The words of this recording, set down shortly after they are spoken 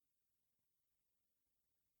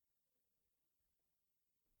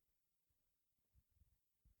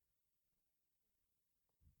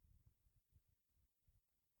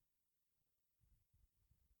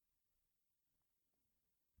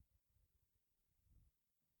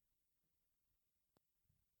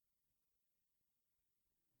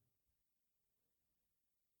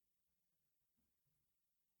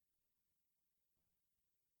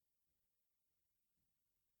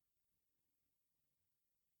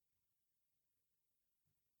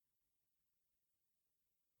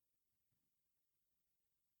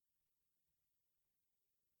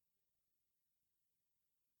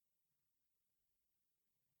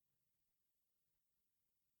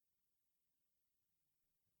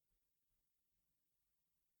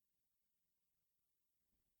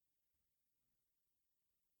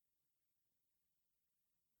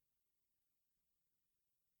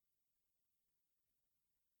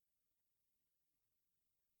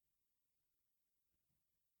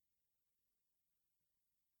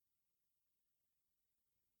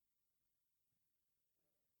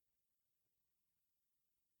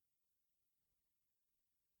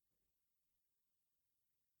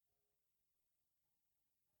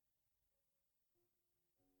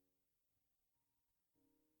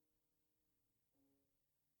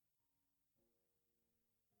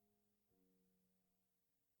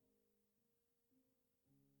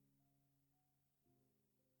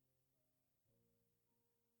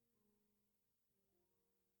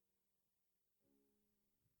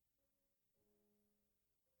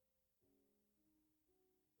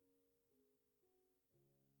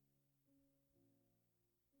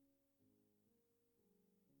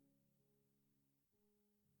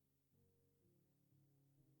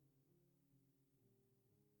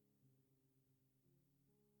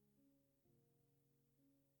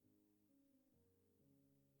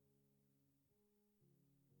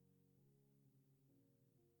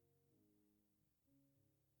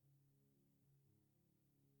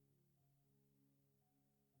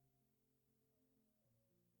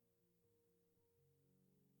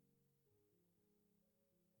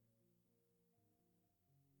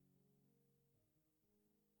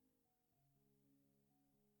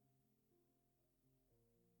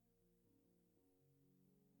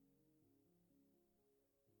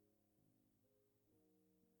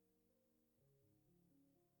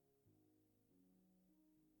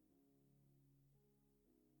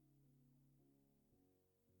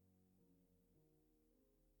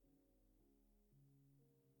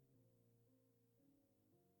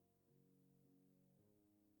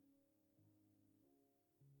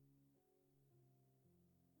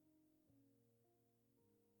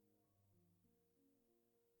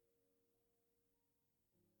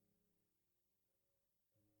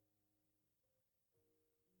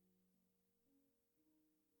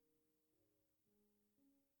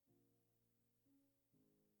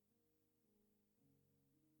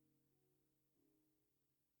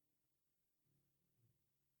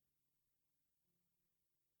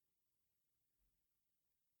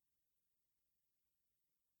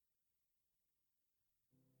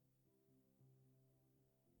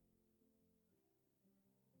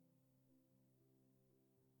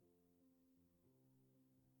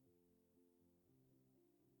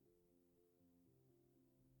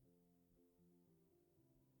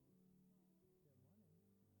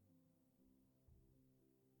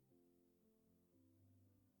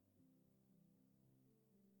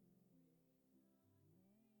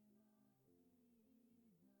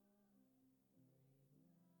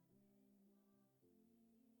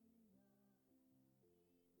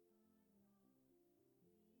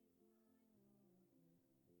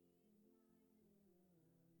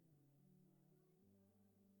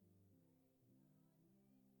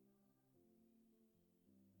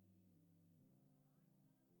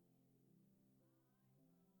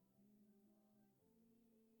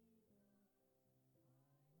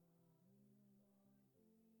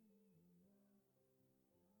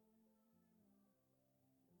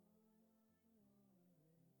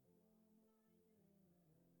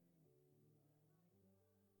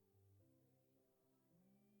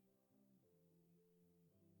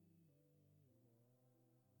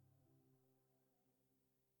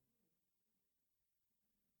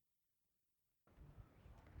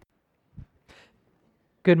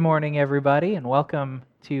Good morning, everybody, and welcome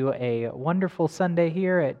to a wonderful Sunday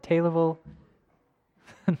here at Taylorville,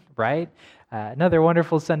 right? Another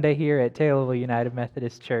wonderful Sunday here at Taylorville United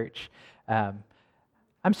Methodist Church. Um,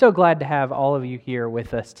 I'm so glad to have all of you here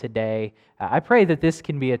with us today. I pray that this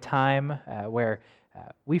can be a time where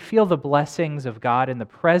we feel the blessings of God and the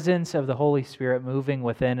presence of the Holy Spirit moving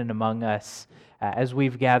within and among us as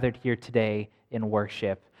we've gathered here today in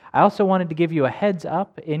worship. I also wanted to give you a heads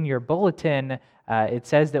up in your bulletin. It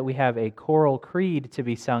says that we have a choral creed to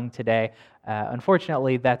be sung today.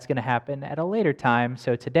 Unfortunately, that's going to happen at a later time.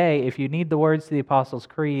 So today, if you need the words to the Apostles'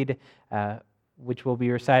 Creed, which we'll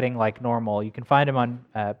be reciting like normal, you can find them on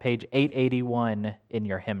page 881 in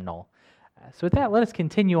your hymnal. So with that, let us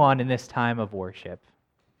continue on in this time of worship.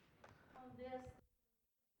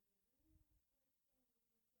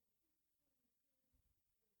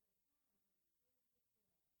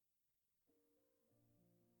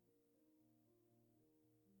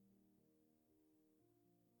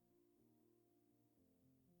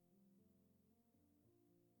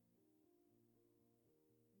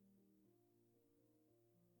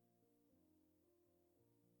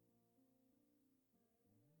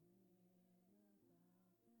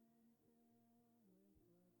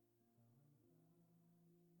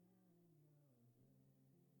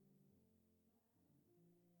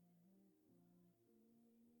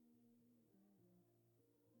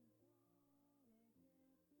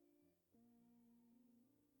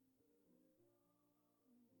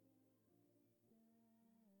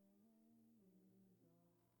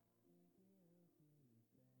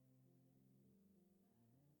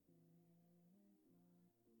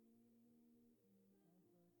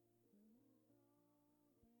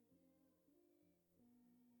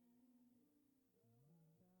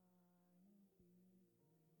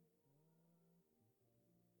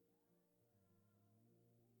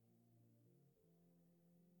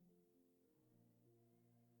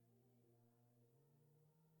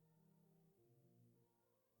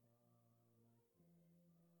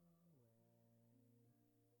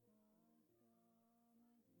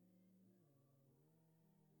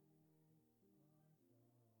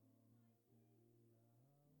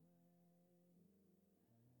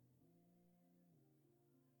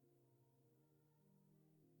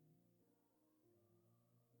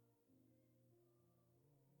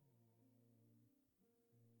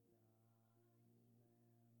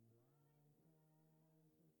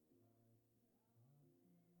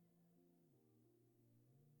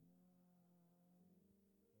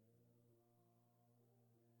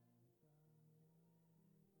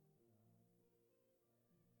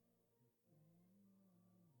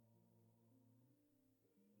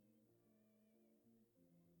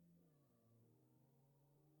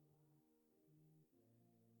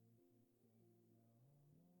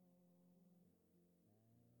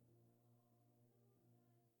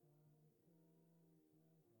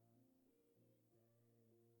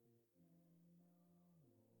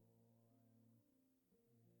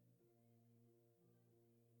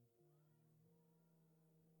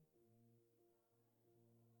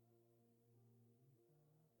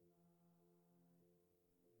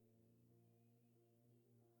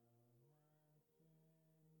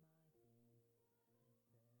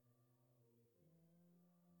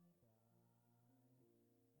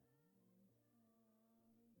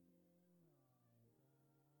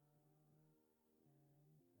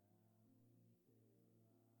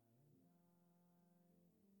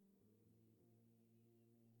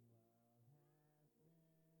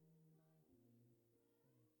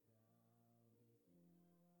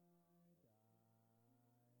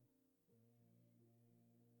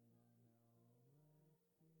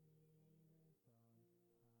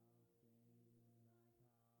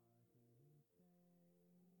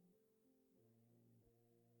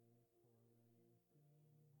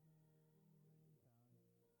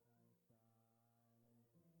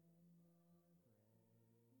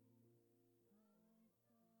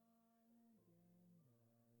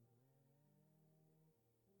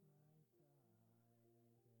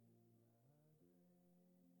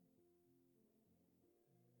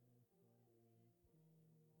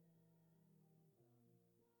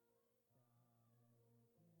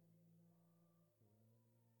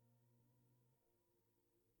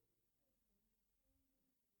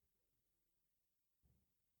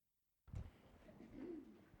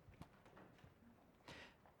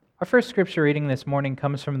 Our first scripture reading this morning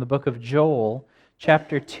comes from the book of Joel,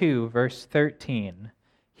 chapter 2, verse 13.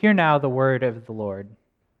 Hear now the word of the Lord.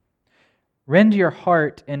 Rend your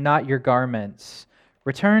heart and not your garments.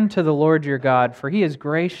 Return to the Lord your God, for he is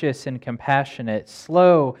gracious and compassionate,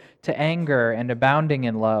 slow to anger and abounding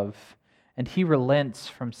in love, and He relents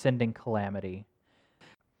from sending calamity.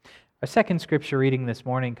 Our second scripture reading this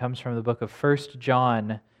morning comes from the book of 1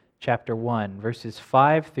 John chapter 1, verses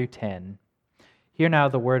 5 through 10. Hear now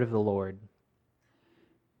the word of the Lord.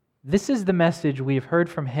 This is the message we have heard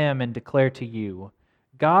from Him and declare to you.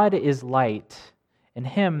 God is light. In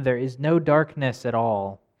Him there is no darkness at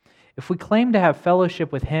all. If we claim to have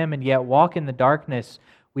fellowship with Him and yet walk in the darkness,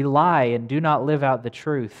 we lie and do not live out the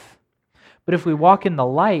truth. But if we walk in the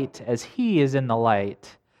light as He is in the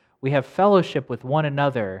light, we have fellowship with one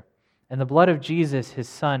another, and the blood of Jesus, His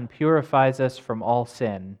Son, purifies us from all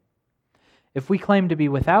sin. If we claim to be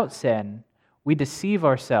without sin, we deceive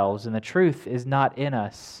ourselves, and the truth is not in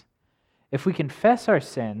us. If we confess our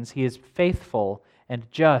sins, He is faithful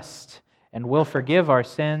and just, and will forgive our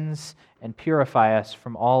sins and purify us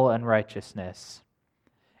from all unrighteousness.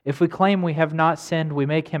 If we claim we have not sinned, we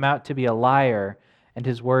make Him out to be a liar, and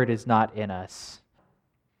His word is not in us.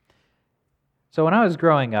 So when I was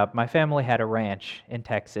growing up, my family had a ranch in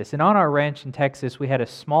Texas. And on our ranch in Texas, we had a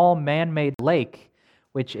small man-made lake,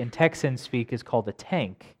 which in Texan speak is called a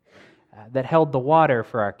tank, that held the water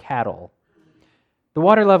for our cattle. The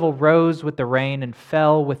water level rose with the rain and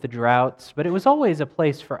fell with the droughts, but it was always a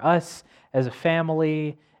place for us as a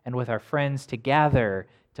family and with our friends to gather,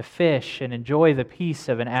 to fish, and enjoy the peace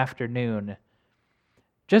of an afternoon.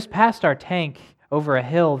 Just past our tank, over a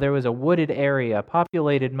hill, there was a wooded area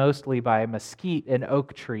populated mostly by mesquite and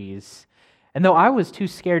oak trees. And though I was too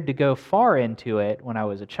scared to go far into it when I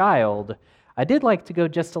was a child, I did like to go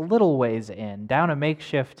just a little ways in, down a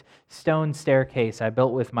makeshift stone staircase I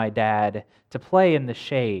built with my dad to play in the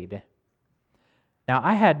shade. Now,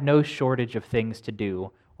 I had no shortage of things to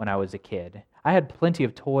do when I was a kid. I had plenty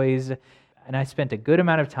of toys, and I spent a good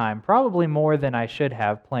amount of time, probably more than I should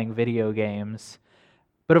have, playing video games.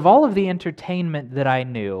 But of all of the entertainment that I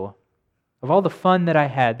knew, of all the fun that I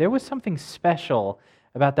had, there was something special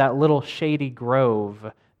about that little shady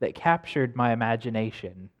grove that captured my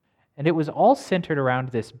imagination. And it was all centered around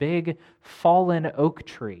this big, fallen oak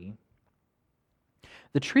tree.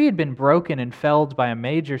 The tree had been broken and felled by a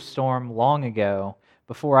major storm long ago,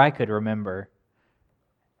 before I could remember.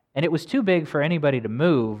 And it was too big for anybody to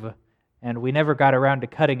move, and we never got around to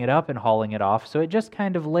cutting it up and hauling it off, so it just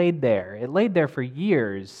kind of laid there. It laid there for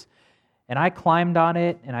years, and I climbed on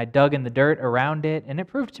it, and I dug in the dirt around it, and it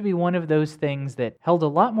proved to be one of those things that held a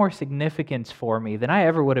lot more significance for me than I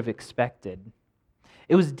ever would have expected.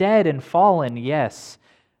 It was dead and fallen, yes,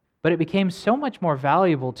 but it became so much more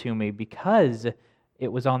valuable to me because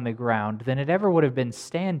it was on the ground than it ever would have been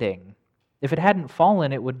standing. If it hadn't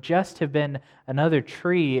fallen, it would just have been another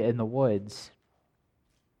tree in the woods.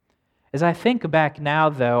 As I think back now,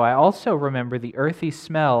 though, I also remember the earthy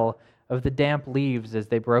smell of the damp leaves as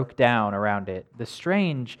they broke down around it, the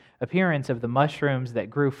strange appearance of the mushrooms that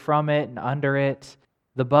grew from it and under it,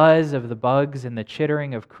 the buzz of the bugs and the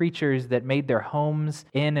chittering of creatures that made their homes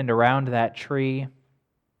in and around that tree.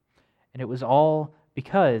 And it was all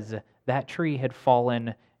because that tree had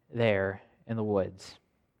fallen there in the woods.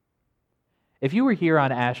 If you were here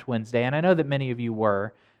on Ash Wednesday, and I know that many of you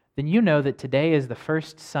were, then you know that today is the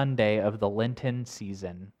first Sunday of the Lenten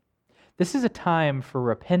season. This is a time for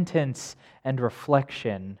repentance and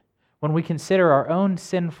reflection when we consider our own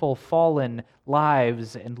sinful, fallen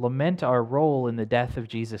lives and lament our role in the death of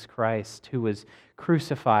Jesus Christ, who was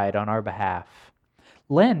crucified on our behalf.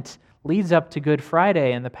 Lent leads up to Good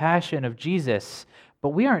Friday and the Passion of Jesus, but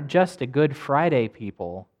we aren't just a Good Friday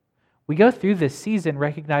people. We go through this season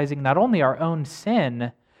recognizing not only our own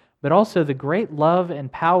sin, but also the great love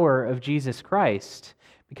and power of Jesus Christ,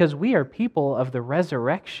 because we are people of the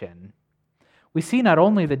resurrection. We see not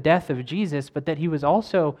only the death of Jesus, but that He was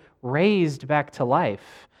also raised back to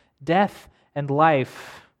life. Death and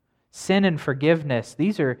life, sin and forgiveness,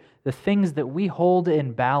 these are the things that we hold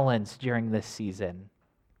in balance during this season.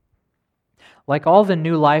 Like all the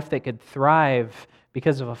new life that could thrive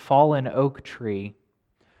because of a fallen oak tree,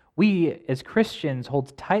 we, as Christians,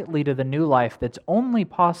 hold tightly to the new life that's only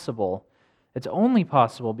possible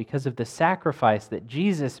because of the sacrifice that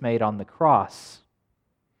Jesus made on the cross.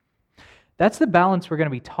 That's the balance we're going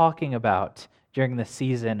to be talking about during the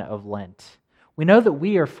season of Lent. We know that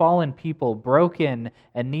we are fallen people, broken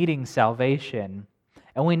and needing salvation.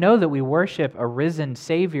 And we know that we worship a risen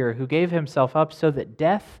Savior who gave Himself up so that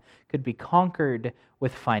death could be conquered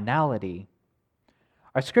with finality.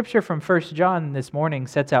 Our scripture from 1 John this morning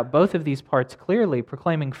sets out both of these parts clearly,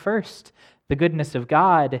 proclaiming first the goodness of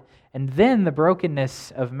God and then the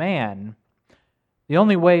brokenness of man. The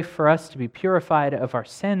only way for us to be purified of our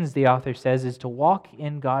sins, the author says, is to walk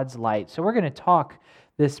in God's light. So we're going to talk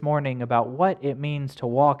this morning about what it means to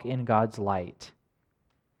walk in God's light.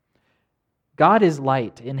 God is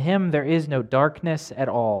light. In him there is no darkness at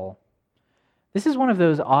all. This is one of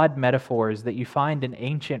those odd metaphors that you find in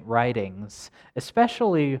ancient writings,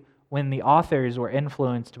 especially when the authors were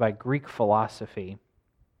influenced by Greek philosophy.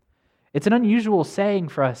 It's an unusual saying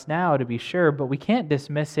for us now, to be sure, but we can't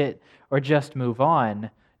dismiss it or just move on.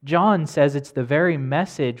 John says it's the very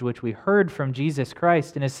message which we heard from Jesus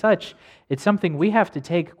Christ, and as such, it's something we have to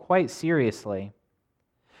take quite seriously.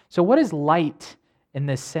 So what is light in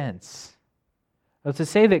this sense? Well, to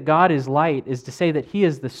say that God is light is to say that he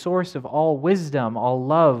is the source of all wisdom, all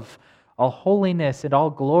love, all holiness, and all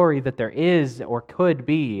glory that there is or could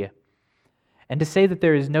be. And to say that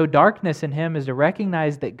there is no darkness in him is to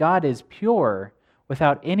recognize that God is pure,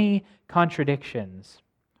 without any contradictions.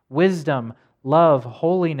 Wisdom, love,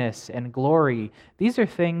 holiness, and glory, these are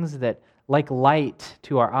things that, like light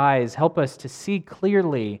to our eyes, help us to see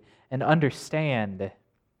clearly and understand.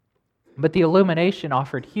 But the illumination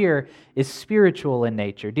offered here is spiritual in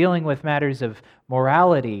nature, dealing with matters of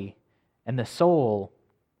morality and the soul.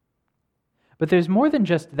 But there's more than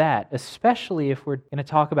just that, especially if we're going to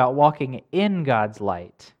talk about walking in God's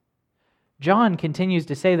light. John continues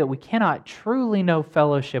to say that we cannot truly know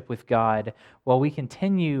fellowship with God while we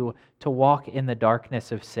continue to walk in the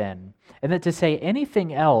darkness of sin, and that to say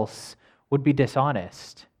anything else would be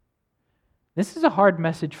dishonest. This is a hard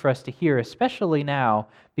message for us to hear, especially now,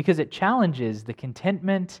 because it challenges the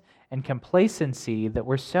contentment and complacency that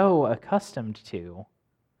we're so accustomed to.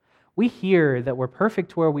 We hear that we're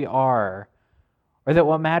perfect where we are, or that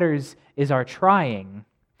what matters is our trying,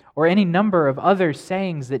 or any number of other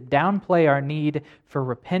sayings that downplay our need for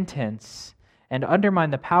repentance and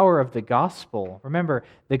undermine the power of the gospel. Remember,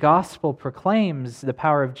 the gospel proclaims the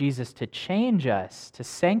power of Jesus to change us, to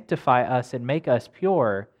sanctify us and make us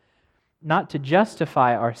pure, not to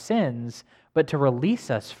justify our sins, but to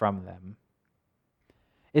release us from them.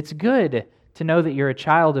 It's good to know that you're a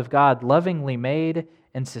child of God, lovingly made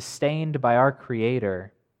and sustained by our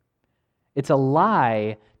Creator. It's a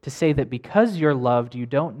lie to say that because you're loved, you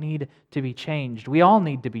don't need to be changed. We all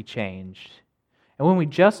need to be changed. And when we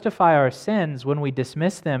justify our sins, when we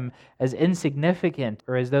dismiss them as insignificant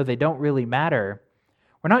or as though they don't really matter,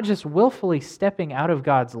 we're not just willfully stepping out of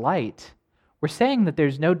God's light. We're saying that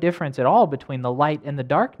there's no difference at all between the light and the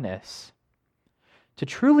darkness. To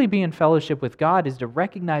truly be in fellowship with God is to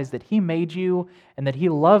recognize that he made you and that he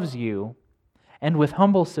loves you, and with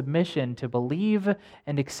humble submission to believe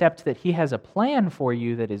and accept that he has a plan for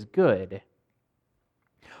you that is good.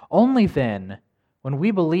 Only then, when we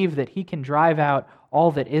believe that he can drive out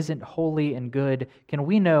all that isn't holy and good, can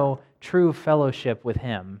we know true fellowship with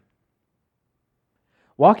him.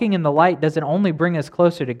 Walking in the light doesn't only bring us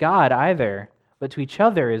closer to God either, but to each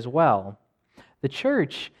other as well. The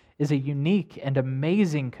church is a unique and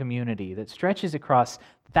amazing community that stretches across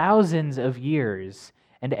thousands of years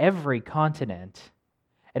and every continent.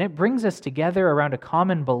 And it brings us together around a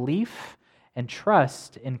common belief and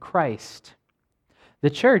trust in Christ.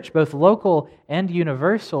 The church, both local and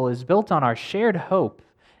universal, is built on our shared hope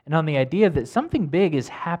and on the idea that something big is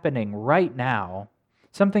happening right now,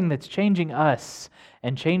 something that's changing us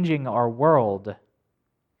and changing our world.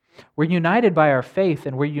 We're united by our faith,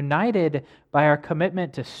 and we're united by our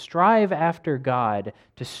commitment to strive after God,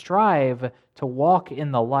 to strive to walk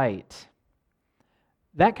in the light.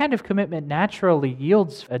 That kind of commitment naturally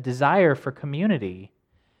yields a desire for community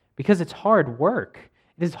because it's hard work.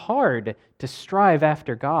 It is hard to strive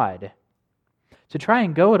after God. To try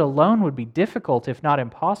and go it alone would be difficult, if not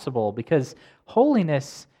impossible, because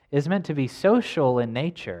holiness is meant to be social in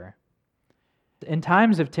nature. In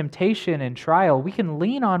times of temptation and trial, we can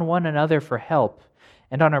lean on one another for help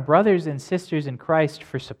and on our brothers and sisters in Christ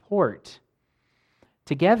for support.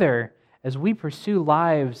 Together, as we pursue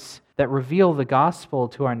lives that reveal the gospel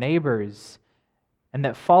to our neighbors and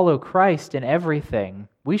that follow Christ in everything,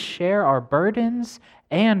 we share our burdens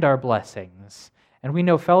and our blessings, and we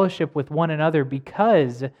know fellowship with one another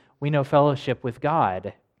because we know fellowship with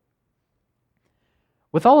God.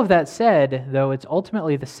 With all of that said, though, it's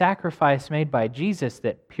ultimately the sacrifice made by Jesus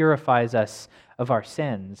that purifies us of our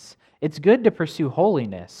sins. It's good to pursue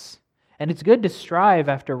holiness, and it's good to strive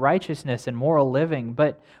after righteousness and moral living,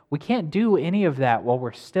 but we can't do any of that while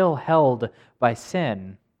we're still held by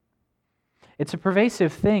sin. It's a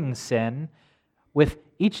pervasive thing, sin, with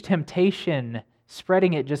each temptation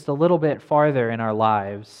spreading it just a little bit farther in our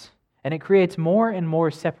lives, and it creates more and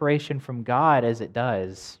more separation from God as it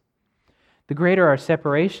does. The greater our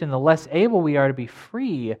separation, the less able we are to be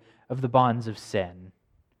free of the bonds of sin.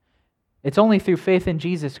 It's only through faith in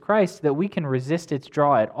Jesus Christ that we can resist its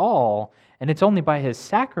draw at all, and it's only by his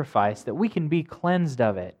sacrifice that we can be cleansed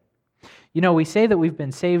of it. You know, we say that we've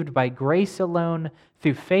been saved by grace alone,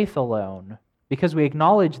 through faith alone, because we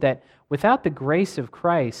acknowledge that without the grace of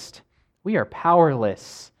Christ, we are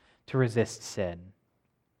powerless to resist sin.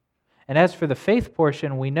 And as for the faith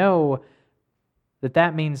portion, we know that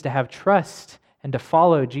that means to have trust and to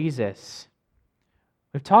follow Jesus.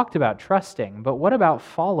 We've talked about trusting, but what about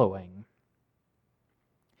following?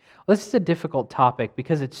 Well, this is a difficult topic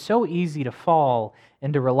because it's so easy to fall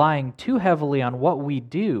into relying too heavily on what we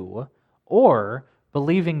do or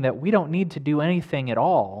believing that we don't need to do anything at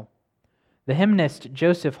all. The hymnist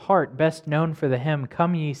Joseph Hart, best known for the hymn,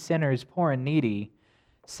 "Come Ye Sinners, Poor and Needy,"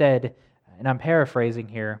 said, and I'm paraphrasing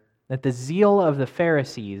here, that the zeal of the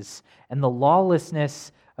Pharisees and the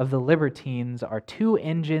lawlessness of the libertines are two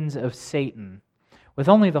engines of Satan, with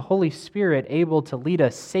only the Holy Spirit able to lead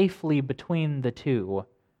us safely between the two.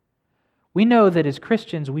 We know that as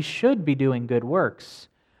Christians we should be doing good works,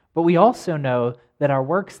 but we also know that our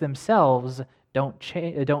works themselves don't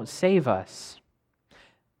save us.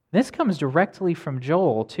 This comes directly from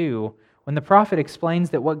Joel, too, when the prophet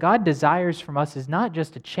explains that what God desires from us is not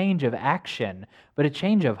just a change of action, but a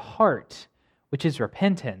change of heart, which is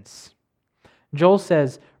repentance. Joel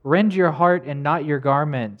says, "Rend your heart and not your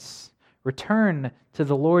garments. Return to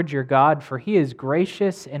the Lord your God, for he is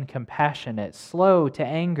gracious and compassionate, slow to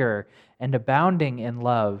anger and abounding in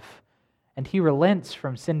love, and he relents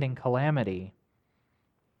from sending calamity."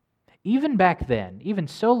 Even back then, even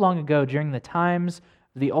so long ago during the times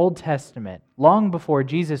of the Old Testament, long before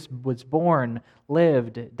Jesus was born,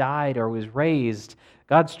 lived, died, or was raised,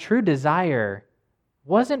 God's true desire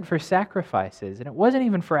wasn't for sacrifices, and it wasn't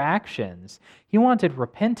even for actions. He wanted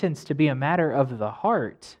repentance to be a matter of the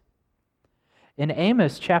heart. In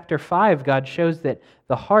Amos chapter 5, God shows that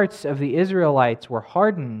the hearts of the Israelites were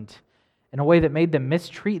hardened in a way that made them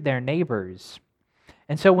mistreat their neighbors.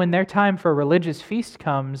 And so when their time for a religious feast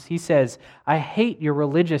comes, he says, "I hate your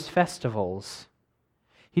religious festivals."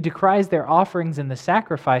 He decries their offerings and the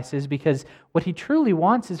sacrifices because what he truly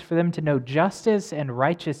wants is for them to know justice and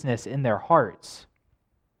righteousness in their hearts.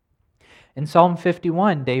 In Psalm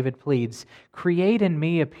 51, David pleads, "Create in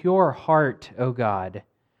me a pure heart, O God.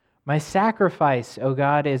 My sacrifice, O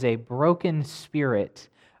God, is a broken spirit,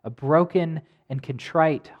 a broken and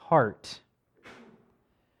contrite heart."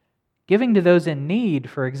 Giving to those in need,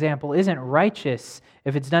 for example, isn't righteous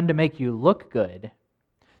if it's done to make you look good.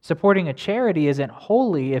 Supporting a charity isn't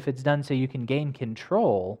holy if it's done so you can gain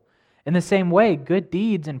control. In the same way, good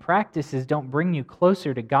deeds and practices don't bring you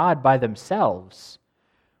closer to God by themselves.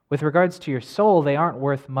 With regards to your soul, they aren't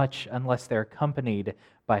worth much unless they're accompanied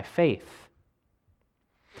by faith.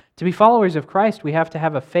 To be followers of Christ, we have to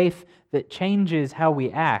have a faith that changes how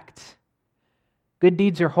we act. Good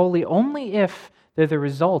deeds are holy only if they're the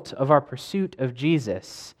result of our pursuit of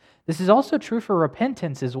Jesus. This is also true for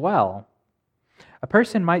repentance as well. A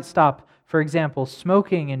person might stop, for example,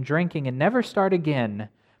 smoking and drinking and never start again,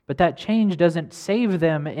 but that change doesn't save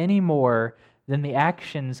them any more than the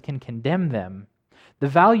actions can condemn them. The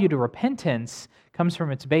value to repentance comes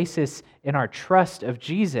from its basis in our trust of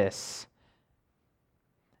Jesus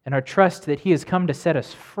and our trust that he has come to set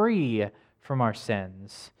us free from our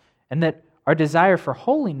sins, and that our desire for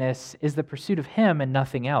holiness is the pursuit of him and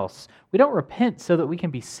nothing else. We don't repent so that we can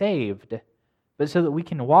be saved, but so that we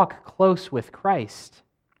can walk close with Christ.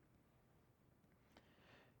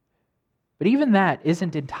 But even that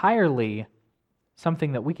isn't entirely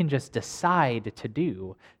something that we can just decide to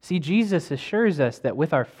do. See, Jesus assures us that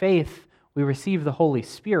with our faith, we receive the Holy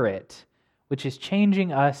Spirit, which is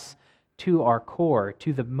changing us to our core,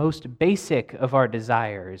 to the most basic of our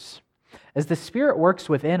desires. As the Spirit works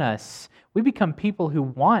within us, we become people who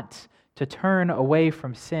want to turn away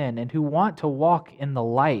from sin and who want to walk in the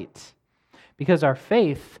light, because our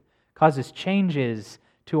faith causes changes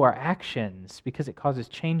to our actions, because it causes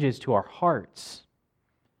changes to our hearts.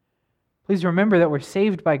 Please remember that we're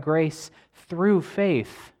saved by grace through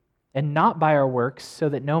faith and not by our works, so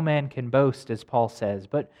that no man can boast, as Paul says.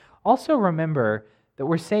 But also remember that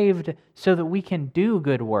we're saved so that we can do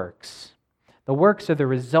good works. The works are the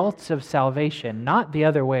results of salvation, not the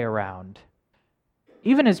other way around.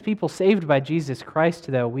 Even as people saved by Jesus Christ,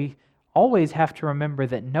 though, we always have to remember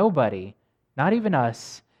that nobody, not even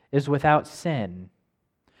us, is without sin.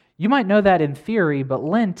 You might know that in theory, but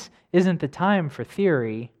Lent isn't the time for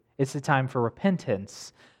theory. It's the time for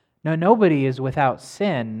repentance. No, nobody is without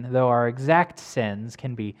sin, though our exact sins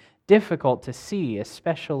can be difficult to see,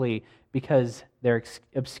 especially because they're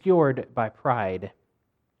obscured by pride.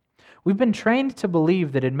 We've been trained to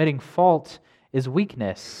believe that admitting fault is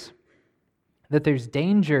weakness, that there's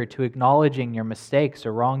danger to acknowledging your mistakes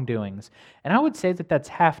or wrongdoings. And I would say that that's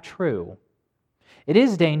half true. It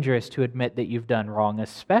is dangerous to admit that you've done wrong,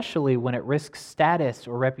 especially when it risks status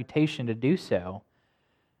or reputation to do so.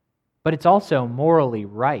 But it's also morally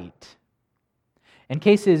right. In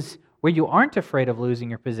cases where you aren't afraid of losing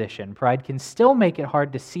your position, pride can still make it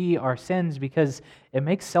hard to see our sins because it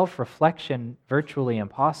makes self-reflection virtually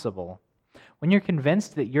impossible. When you're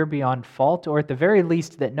convinced that you're beyond fault, or at the very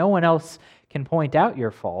least that no one else can point out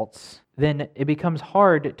your faults, then it becomes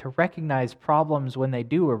hard to recognize problems when they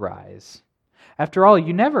do arise. After all,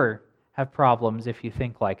 you never have problems if you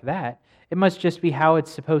think like that. It must just be how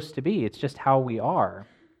it's supposed to be. It's just how we are.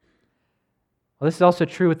 Well, this is also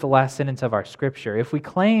true with the last sentence of our scripture. If we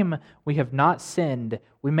claim we have not sinned,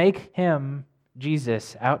 we make him,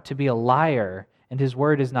 Jesus, out to be a liar, and his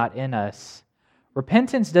word is not in us.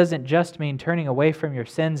 Repentance doesn't just mean turning away from your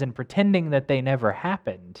sins and pretending that they never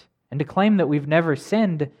happened. And to claim that we've never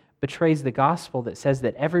sinned betrays the gospel that says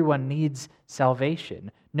that everyone needs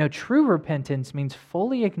salvation. No, true repentance means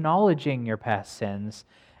fully acknowledging your past sins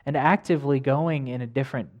and actively going in a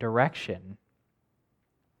different direction.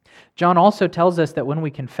 John also tells us that when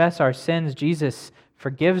we confess our sins, Jesus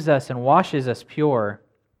forgives us and washes us pure.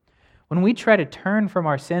 When we try to turn from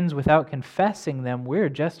our sins without confessing them, we're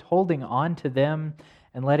just holding on to them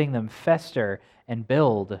and letting them fester and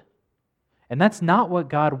build. And that's not what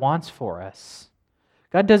God wants for us.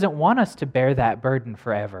 God doesn't want us to bear that burden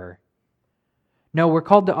forever. No, we're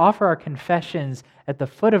called to offer our confessions at the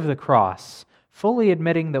foot of the cross, fully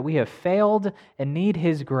admitting that we have failed and need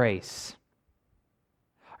His grace.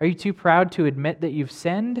 Are you too proud to admit that you've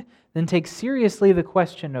sinned? Then take seriously the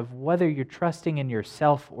question of whether you're trusting in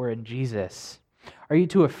yourself or in Jesus. Are you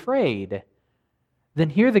too afraid? Then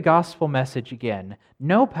hear the gospel message again.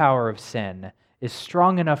 No power of sin is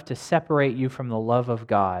strong enough to separate you from the love of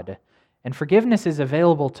God. And forgiveness is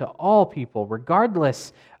available to all people,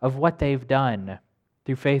 regardless of what they've done,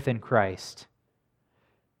 through faith in Christ.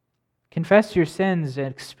 Confess your sins and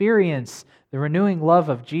experience the renewing love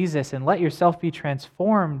of Jesus, and let yourself be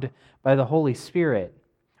transformed by the Holy Spirit.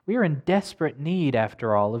 We are in desperate need,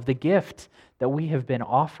 after all, of the gift that we have been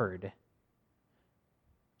offered.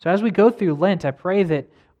 So as we go through Lent, I pray that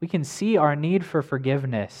we can see our need for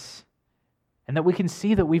forgiveness, and that we can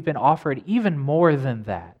see that we've been offered even more than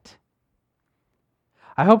that.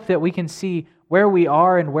 I hope that we can see where we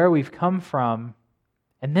are and where we've come from,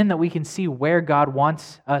 and then that we can see where God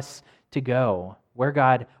wants us to go, where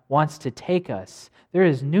God wants to take us. There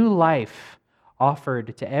is new life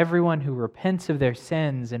offered to everyone who repents of their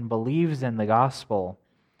sins and believes in the gospel.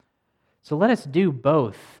 So let us do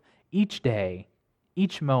both each day,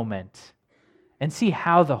 each moment, and see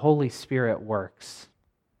how the Holy Spirit works.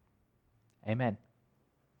 Amen.